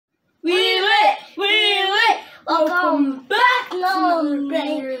Welcome back to another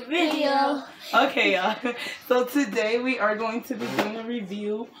banger video. Okay, y'all. So today we are going to be doing a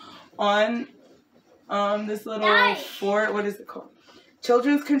review on this little fort. What is it called?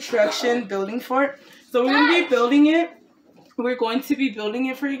 Children's Construction Building Fort. So we're going to be building it. We're going to be building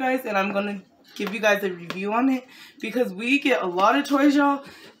it for you guys, and I'm going to give you guys a review on it because we get a lot of toys, y'all,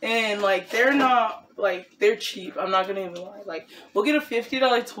 and like they're not like they're cheap. I'm not gonna even lie. Like we'll get a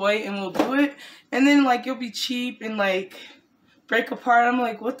 $50 toy and we'll do it, and then like you'll be cheap and like break apart. I'm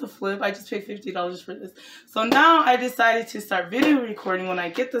like, what the flip? I just paid $50 for this. So now I decided to start video recording when I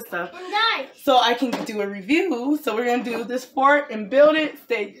get the stuff so I can do a review. So we're gonna do this fort and build it.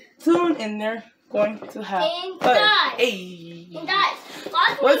 Stay tuned, and they're going to have fun. Hey. And guys,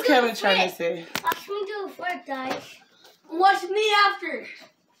 what's Kevin trying to say? Watch me do a fort, guys. Watch me after.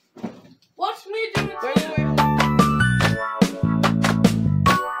 Watch me do it. Wait.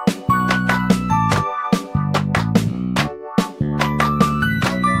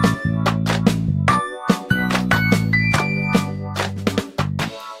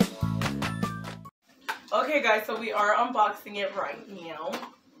 Okay, guys, so we are unboxing it right now.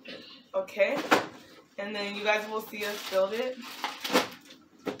 Okay, and then you guys will see us build it.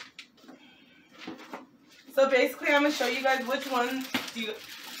 So basically, I'm gonna show you guys which one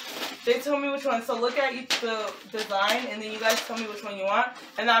they told me which one. So look at the design, and then you guys tell me which one you want.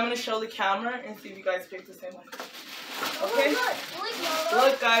 And then I'm gonna show the camera and see if you guys pick the same one. Okay?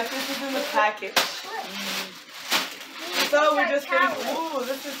 Look, guys, this is in the package. So we're just getting. Ooh,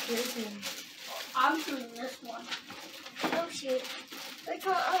 this is crazy. I'm doing this one. Oh shit. Which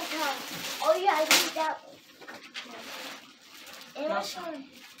one? Oh yeah, I need that one. And which one?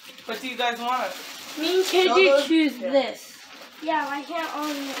 What do you guys want? Me and KJ choose this. Yeah, my hair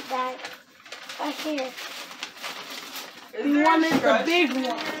on that. My hair. You wanted the big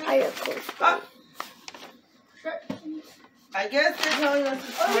one. I guess they're telling us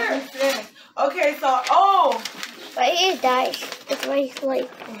to thing. Okay, so right here, guys. It's my like.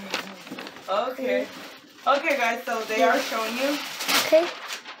 Okay. Okay, guys. So they are showing you. Okay.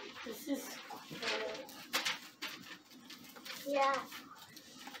 This is. Yeah.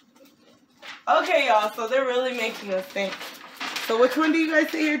 Okay, y'all. So they're really making us think. So which one do you guys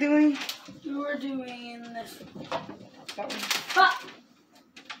say you're doing? You are doing this one. That one. Ha!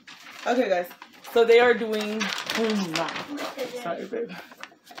 Okay, guys. So they are doing. Sorry, babe.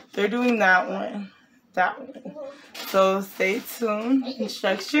 They're doing that one. That one. So stay tuned.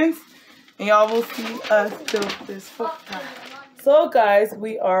 Instructions. And y'all will see us build this fort. So guys,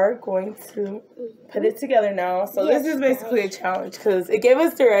 we are going to put it together now. So this is basically a challenge because it gave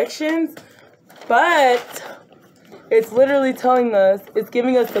us directions, but it's literally telling us, it's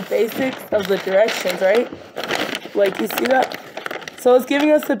giving us the basics of the directions, right? Like, you see that? So it's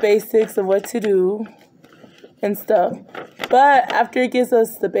giving us the basics of what to do and stuff. But after it gives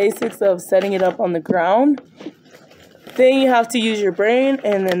us the basics of setting it up on the ground, then you have to use your brain,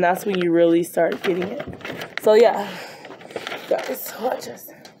 and then that's when you really start getting it. So yeah, guys, watch us.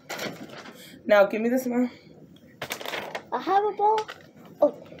 Now, give me this one. I have a ball.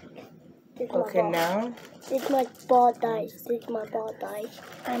 Oh. Okay, now. This is my ball dice. This is my ball dice.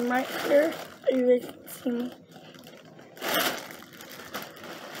 I'm right here. You can see me.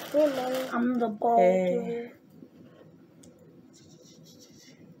 I'm the ball. Hey.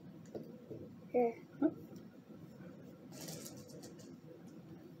 Here.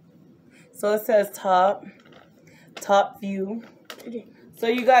 So it says top view. So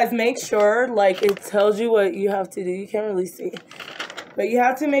you guys make sure, like, it tells you what you have to do. You can't really see. But you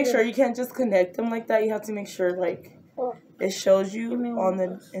have to make sure, you can't just connect them like that. You have to make sure, like, it shows you on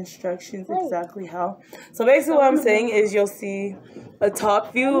the instructions exactly how. So basically what I'm saying is you'll see a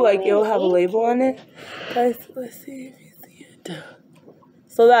top view, like it'll have a label on it. Guys, let's see if you see it.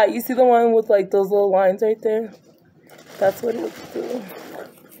 So that, you see the one with like those little lines right there? That's what it's doing.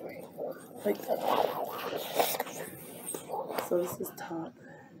 Like that. So this is top.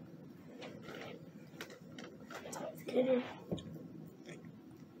 Top.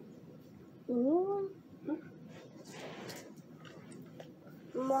 Oh!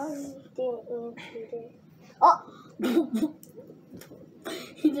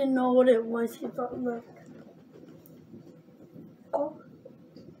 He didn't know what it was. He thought, look. Oh.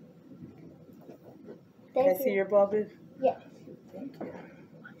 Can I see your ball, babe? Yeah. Thank you.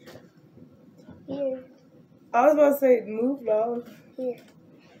 Here. I was about to say, move, dog. Here.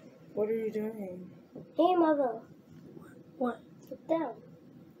 What are you doing? Hey, mother. What? Sit down.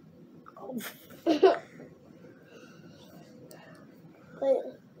 Oh. Wait.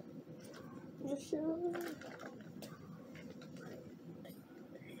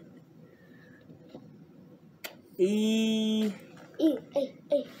 E. E.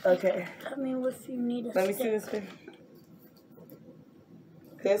 Okay. Tell me if you need a Let me see this thing.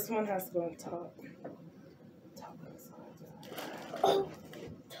 This one has to go on top. Oh.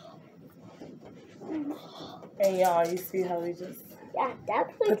 And y'all, you see how we just that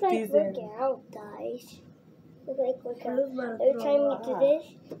looks like working out, guys. Looks like working out. Every time you do this,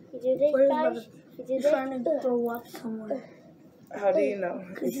 guys. You do this. Trying to throw up somewhere. How do you know?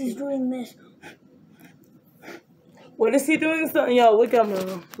 Because he's doing this. What is he doing? Yo, look at me.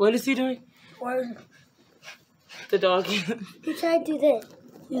 What is he doing? Where's the dog? He tried to do this.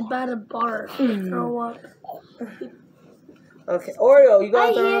 He's about to barf. Throw up. Okay, Oreo, you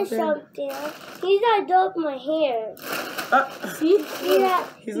got I hear something. He's gonna throw up my hair. See that?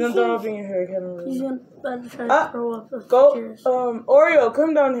 He's gonna throw up in your hair, Kevin. He's gonna try to throw up. Go, Oreo,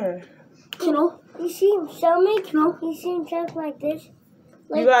 come down here. You see him stomach? You see him jump like this?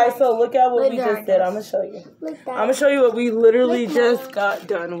 You guys, so look at what we just did. I'm gonna show you. I'm gonna show you what we literally just got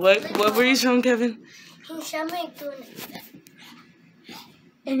done. What were you showing, Kevin? He's stomach doing it.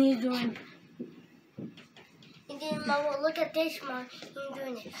 And he's doing. And then Mama, look at this, Mom. He's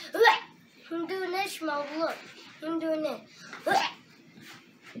doing it. I'm doing this, Mom. Look. I'm doing it.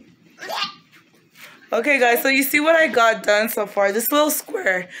 Okay, guys, so you see what I got done so far? This little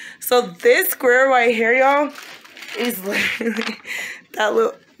square. So this square right here, y'all, is literally that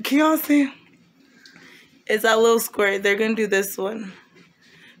little, can y'all see? It's that little square. They're going to do this one.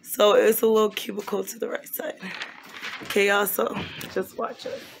 So it's a little cubicle to the right side. Okay, y'all, so just watch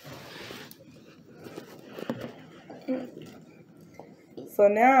it. So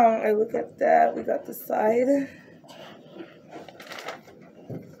now I look at that. We got the side.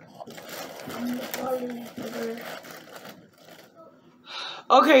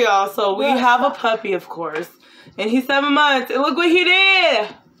 Okay, y'all, so we have a puppy, of course. And he's 7 months. And look what he did!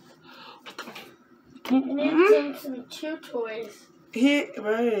 And then some chew toys.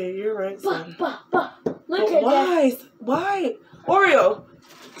 Right, you're right, son. Look at that. Why? Oreo!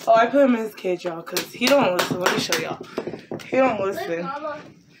 Oh, I put him in his cage, y'all, because he don't listen. Let me show y'all. He don't listen.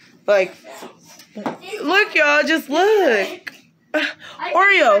 Like, look, y'all, just look.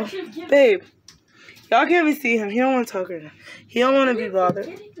 Oreo, babe. Y'all can't even see him. He don't want to talk right now. He don't want to be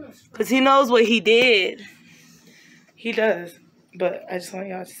bothered. Because he knows what he did. He does. But I just want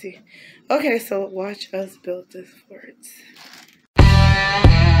y'all to see. Okay, so watch us build this fort.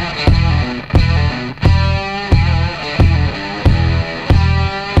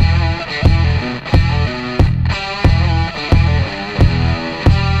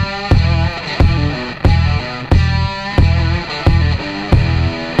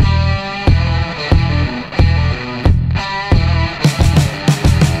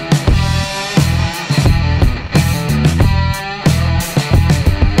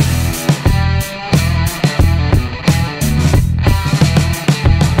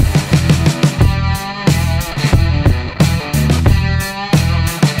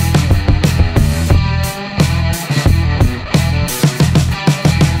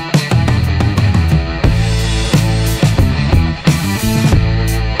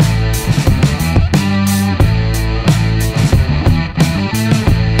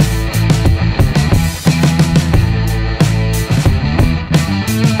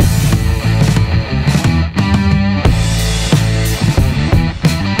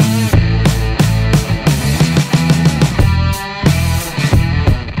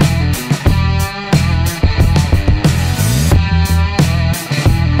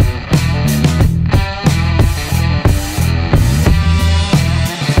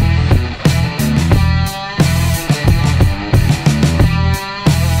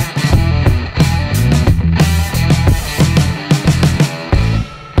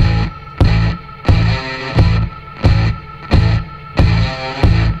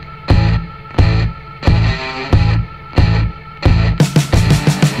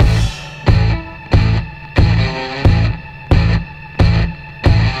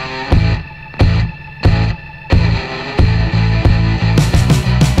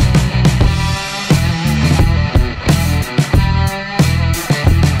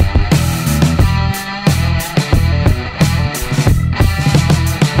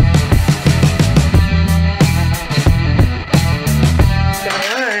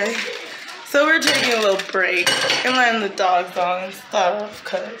 And letting the dogs on and stuff,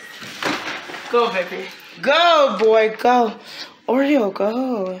 cause go baby, go boy, go. Oreo,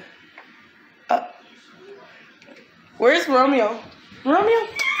 go. Where's Romeo? Romeo?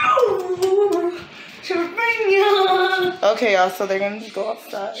 Okay, y'all, so they're gonna go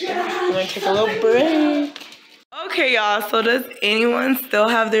outside. We're gonna take a little break. Okay, y'all, so does anyone still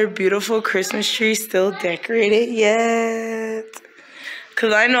have their beautiful Christmas tree still decorated yet?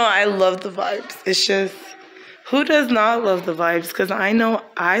 Because I know I love the vibes. It's just, who does not love the vibes? Because I know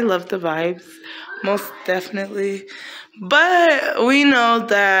I love the vibes, most definitely. But we know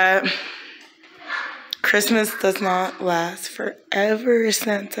that Christmas does not last forever,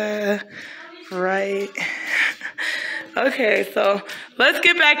 Santa, right? Okay, so let's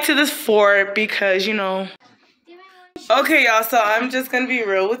get back to this fort because, you know. Okay, y'all, so I'm just gonna be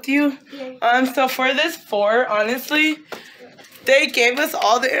real with you. So for this fort, honestly, they gave us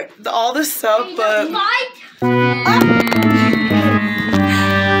all the stuff, but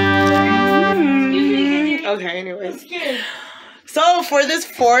okay, anyways. So for this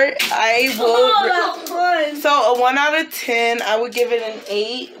fort, I will. So a 1 out of 10, I would give it an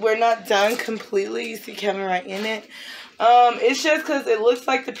 8. We're not done completely. You see Kevin right in it. It's just because it looks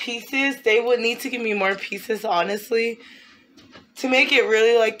like the pieces. They would need to give me more pieces, honestly, to make it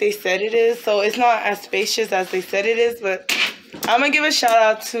really like they said it is. So it's not as spacious as they said it is, but I'm gonna give a shout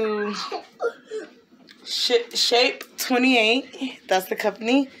out to Shape28. That's the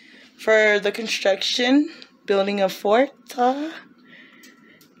company for the construction building of fort.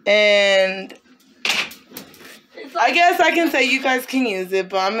 And I guess I can say you guys can use it,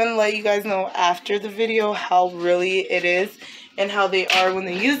 but I'm going to let you guys know after the video how really it is and how they are when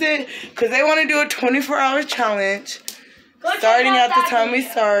they use it. Because they want to do a 24-hour challenge starting at the time we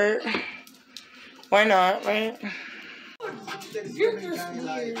start. Why not, right? You're just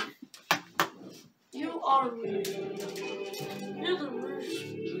weird. You are weird. You're the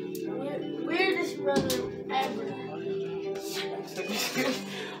weirdest brother ever.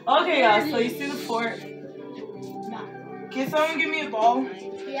 Okay, y'all, so you see the fort. Can someone give me a ball?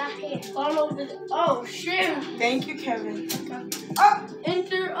 Yeah, here. All over the. Oh, shit. Thank you, Kevin.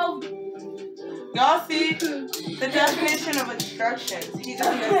 Enter of. Y'all see the definition of instructions. He just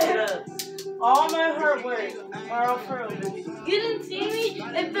messed it up. All my hard work. Tomorrow for You didn't see me?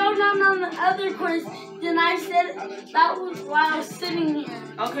 It fell down on the other course. Then I said that was while I was sitting here.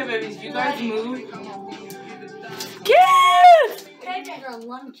 Okay, babies, you guys move. Yes! Take a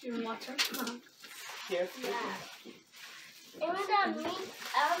lunch and watch her come. Yes. I'm gonna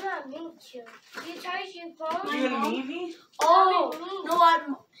meet you. You charge your phone? You gonna meet me? Oh, no,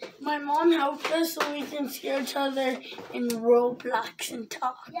 my mom helped us so we can see each other in Roblox and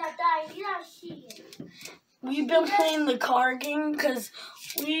talk. Yeah, Dad, you don't see it. We've been playing the car game because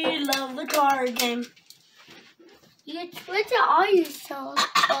we love the car game. You Twitter all your shows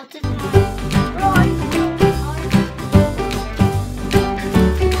all the time.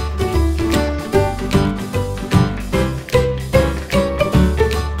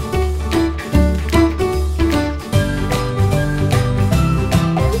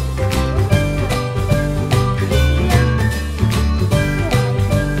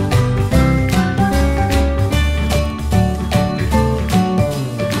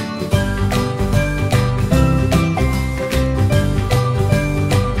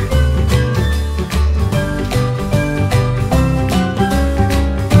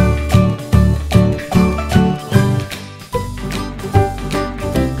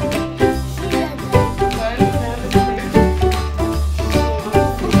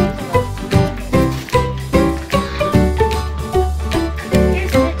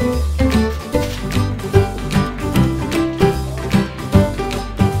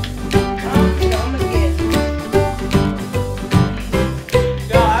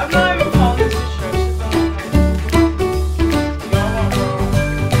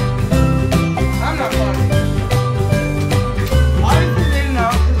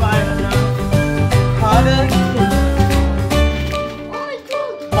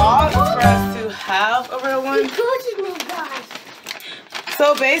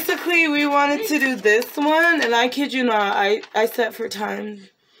 So basically, we wanted to do this one, and I kid you not, I set for time,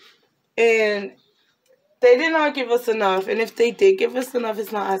 and they did not give us enough. And if they did give us enough,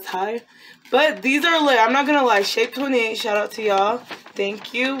 it's not as high. But these are lit. I'm not gonna lie. Shape28, shout out to y'all.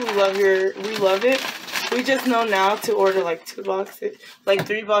 Thank you. We love it. We just know now to order like 2 boxes, like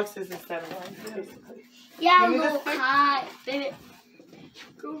 3 boxes instead of 1, basically. Yeah, look hot, baby.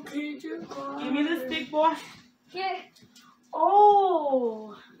 Go get your car. Give me the stick, boy. Yeah.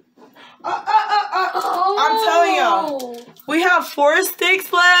 Oh. I'm telling y'all, we have 4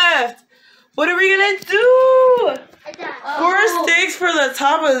 sticks left. What are we gonna do? 4 sticks for the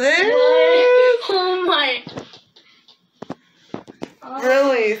top of this? Oh my.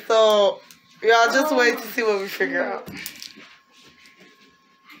 Really? So, y'all just wait to see what we figure out.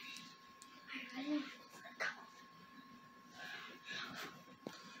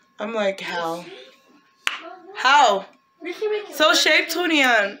 I'm like, how? How? So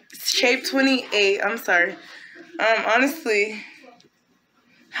Shape28, I'm sorry. Honestly,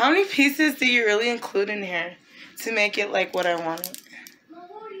 how many pieces do you really include in here to make it like what I wanted?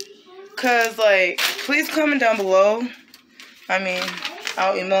 Cause like, please comment down below. I mean,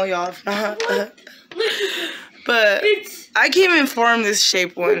 I'll email y'all if not. But I can't even form this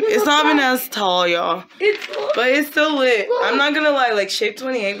shape one. It's not even as tall, y'all. But it's still lit. I'm not gonna lie, like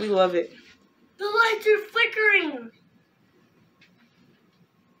Shape28, we love it. The lights are flickering.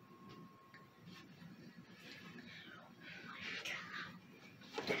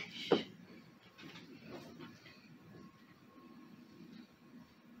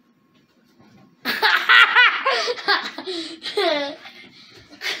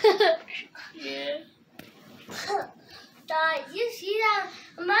 Yeah. Dad, you see that?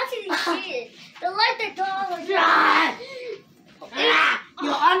 I'm actually see it. The lights are tall. You're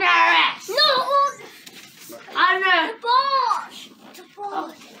under arrest. No! Under. The boss! The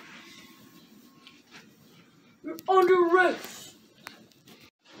boss. You're under arrest.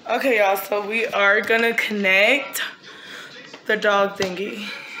 Okay, y'all, so we are gonna connect the dog thingy.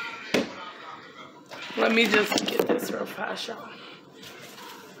 Let me just get this real fast, y'all.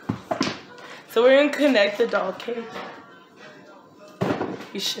 So we're gonna connect the dog cage.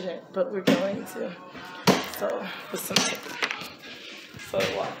 We shouldn't, but we're going to. So, with some tape. So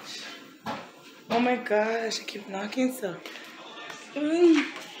watch. Oh my gosh, I keep knocking stuff.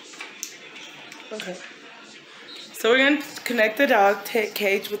 Okay. So we're gonna connect the dog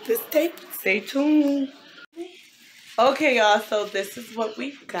cage with this tape. Stay tuned. Okay, y'all, so this is what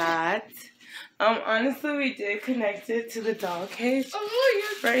we got. Honestly, we did connect it to the dog cage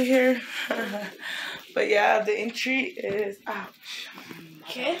right here. But yeah, the entry is, ouch.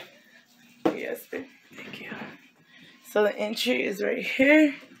 Okay. Yes, babe. Thank you. So the entry is right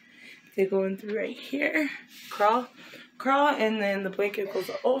here. They go in through right here. Crawl, and then the blanket goes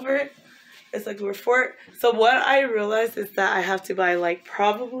over it. It's like a fort. So what I realized is that I have to buy like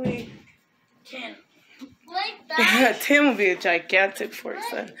probably 10. Like that? 10 will be a gigantic fort,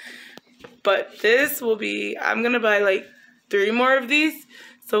 son. But this will be, I'm going to buy like 3 more of these.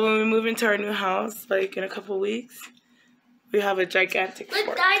 So when we move into our new house, like in a couple weeks, we have a gigantic Look,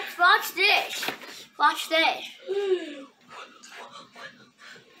 fort. guys, watch this. Watch this.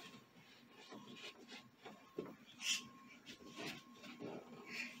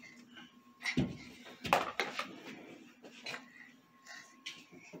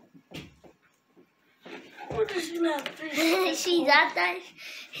 See that, guys?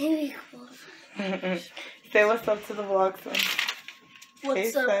 Here we go. Say what's up to the vlog, son. What's Hey,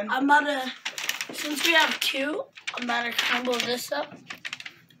 up? son. I'm about to, since we have 2, I'm about to crumble this up.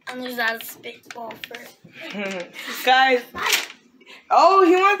 And there's that spitball for it. Guys. Oh,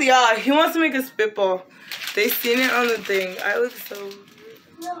 he wants to make a spitball. They seen it on the thing. I look so...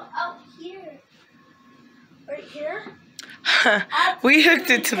 No, out here. Right here? We hooked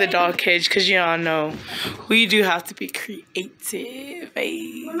it to the dog cage because y'all know we do have to be creative.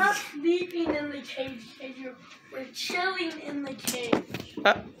 Hey. We're not sleeping in the cage. We're chilling in the cage.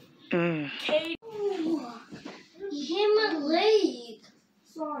 Cage. Ooh, you hit my leg.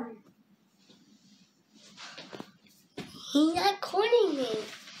 Sorry. He's not cornering me.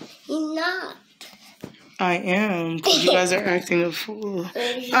 He's not. I am, because you guys are acting a fool.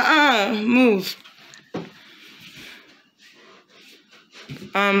 Move.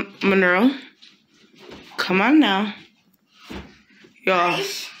 Monroe, come on now. Y'all,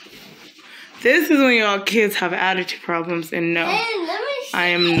 this is when y'all kids have attitude problems, and no, I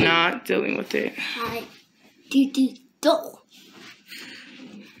am not dealing with it.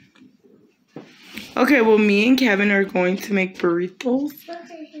 Okay, well, me and Kevin are going to make burritos.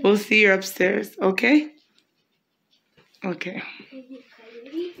 We'll see you upstairs, okay? Okay.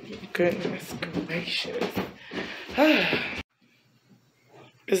 Goodness gracious.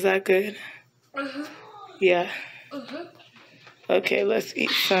 Is that good? Yeah. Okay, let's eat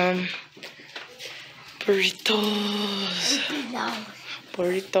some burritos.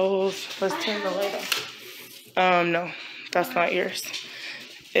 Burritos. Let's turn the light off. No, that's not yours.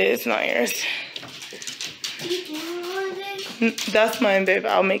 It's not yours. That's mine, babe.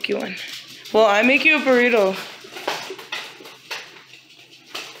 I'll make you one. Well, I make you a burrito.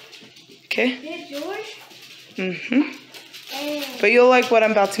 Okay? Is yours? Mm-hmm. But you'll like what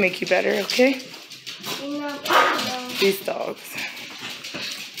I'm about to make you better, okay? These dogs.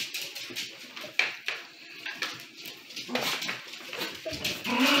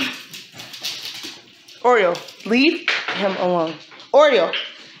 Oreo, leave him alone. Oreo,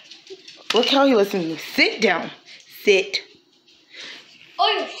 look how he listens to me. Sit down. Sit.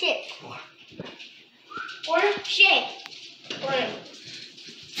 Oh, shit. Where? Shape. Where?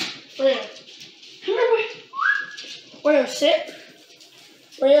 Where? Come here, wait. Where? Sit.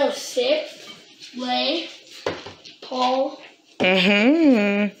 Where? Sit. Lay. Pull.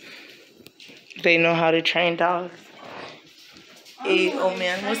 They know how to train dogs. Hey, oh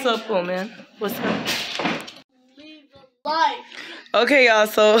man. What's up, oh man? What's up? Leave the light. Okay, y'all.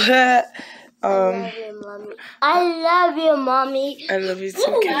 So, I love you, mommy. I love you, mommy. I love you too.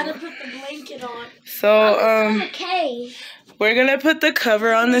 Ooh, Kay. gotta put the blanket on. So, Okay. we're gonna put the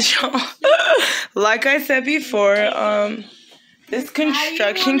cover on the show. Like I said before, this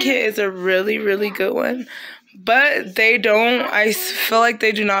construction kit is a really, really good one. But they don't, I feel like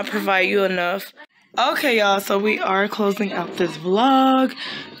they do not provide you enough. Okay, y'all, so we are closing out this vlog.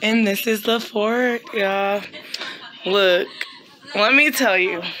 And this is the fort, y'all. Look, let me tell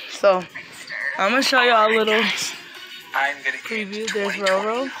you. So, I'm gonna show y'all a little preview. There's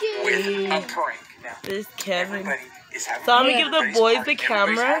Roro. There's Kevin. So I'm gonna give the boys the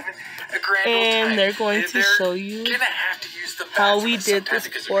camera, and they're going to show you how we did this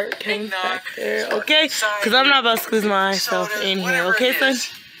fort came back there, okay? Because I'm not about to squeeze myself in here, okay, son?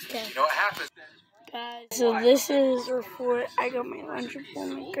 Okay. Guys, so this is our fort. I got my lunch for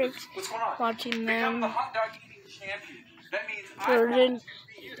my grapes. Watching them. Jordan,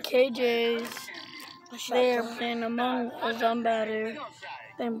 KJ's. They're playing Among Us. I'm better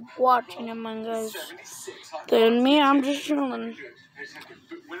than watching Among Us. Then me, I'm just chilling.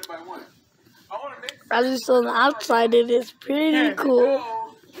 At least on the outside, it is pretty cool.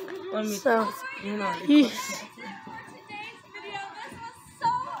 So,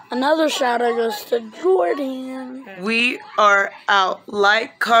 another shout out goes to Jordan. We are out.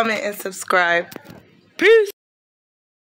 Like, comment, and subscribe. Peace.